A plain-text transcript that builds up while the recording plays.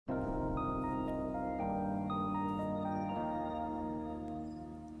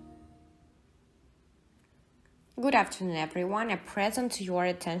Good afternoon, everyone. I present to your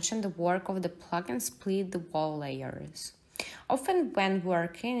attention the work of the plugin Split the Wall Layers. Often when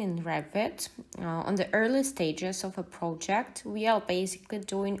working in Revit, on the early stages of a project, we are basically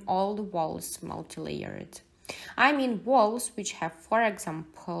doing all the walls multi-layered. I mean walls which have, for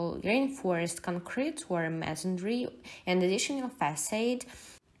example, reinforced concrete or masonry and additional facade,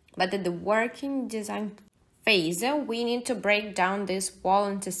 but at the working design phase, we need to break down this wall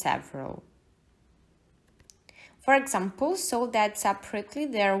into several. For example, so that separately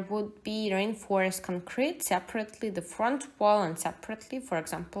there would be reinforced concrete, separately the front wall, and separately, for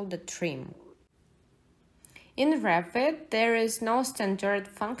example, the trim. In Revit, there is no standard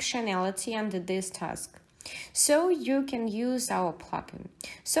functionality under this task, so you can use our plugin.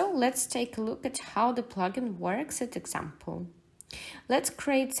 So let's take a look at how the plugin works at example. Let's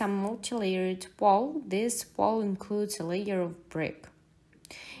create some multi-layered wall. This wall includes a layer of brick,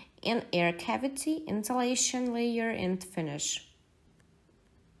 an air cavity, insulation layer, and finish.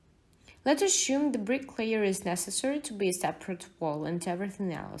 Let's assume the brick layer is necessary to be a separate wall and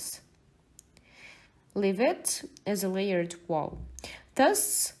everything else. Leave it as a layered wall.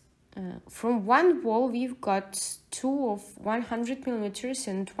 Thus, from one wall we've got two of 100 mm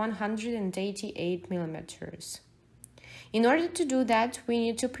and 188 mm. In order to do that, we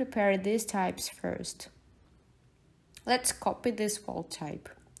need to prepare these types first. Let's copy this wall type.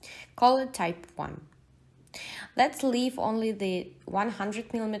 Call it type 1. Let's leave only the 100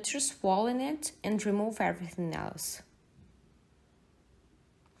 mm wall in it and remove everything else.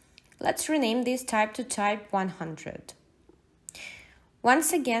 Let's rename this type to type 100.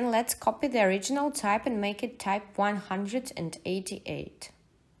 Once again, let's copy the original type and make it type 188.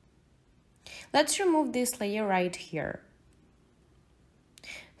 Let's remove this layer right here,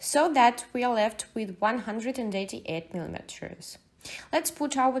 so that we are left with 188 mm. Let's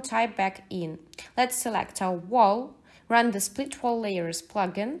put our type back in. Let's select our wall, run the Split Wall Layers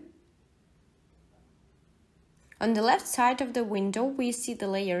plugin. On the left side of the window, we see the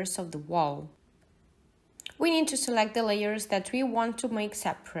layers of the wall. We need to select the layers that we want to make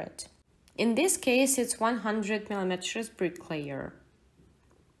separate. In this case, it's 100 mm brick layer.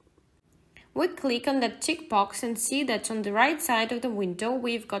 We click on that tick box and see that on the right side of the window,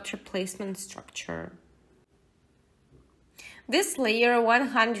 we've got replacement structure. This layer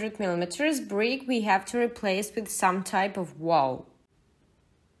 100 mm brick we have to replace with some type of wall.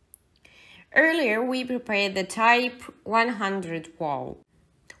 Earlier we prepared the type 100 wall.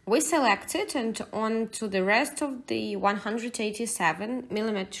 We select it, and on to the rest of the 187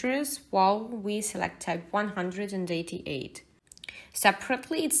 mm wall we select type 188.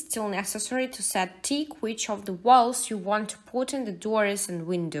 Separately, it's still necessary to set tick which of the walls you want to put in the doors and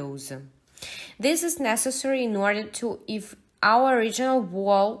windows. This is necessary in order to, if our original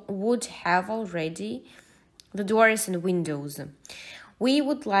wall would have already the doors and windows, we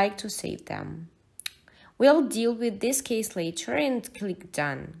would like to save them. We'll deal with this case later and click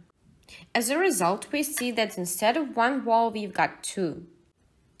Done. As a result, we see that instead of one wall, we've got two.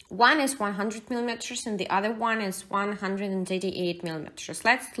 One is 100 mm and the other one is 188 mm.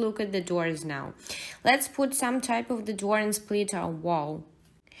 Let's look at the doors now. Let's put some type of the door and split our wall.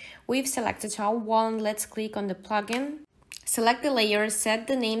 We've selected our wall and let's click on the plugin. Select the layer, set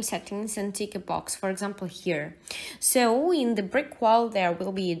the name settings and tick a box, for example here. So in the brick wall there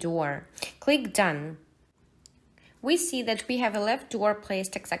will be a door. Click Done. We see that we have a left door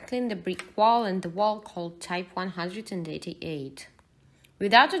placed exactly in the brick wall and the wall called type 188.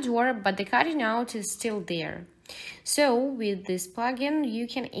 Without a door, but the cutting out is still there. So with this plugin you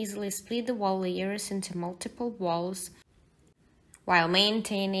can easily split the wall layers into multiple walls while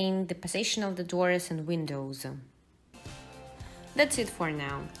maintaining the position of the doors and windows. That's it for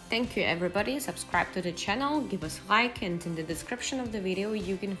now. Thank you everybody, subscribe to the channel, give us a like, and in the description of the video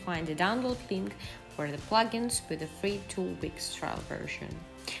you can find a download link for the plugins with a free 2-week trial version.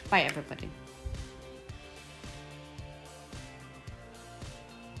 Bye everybody.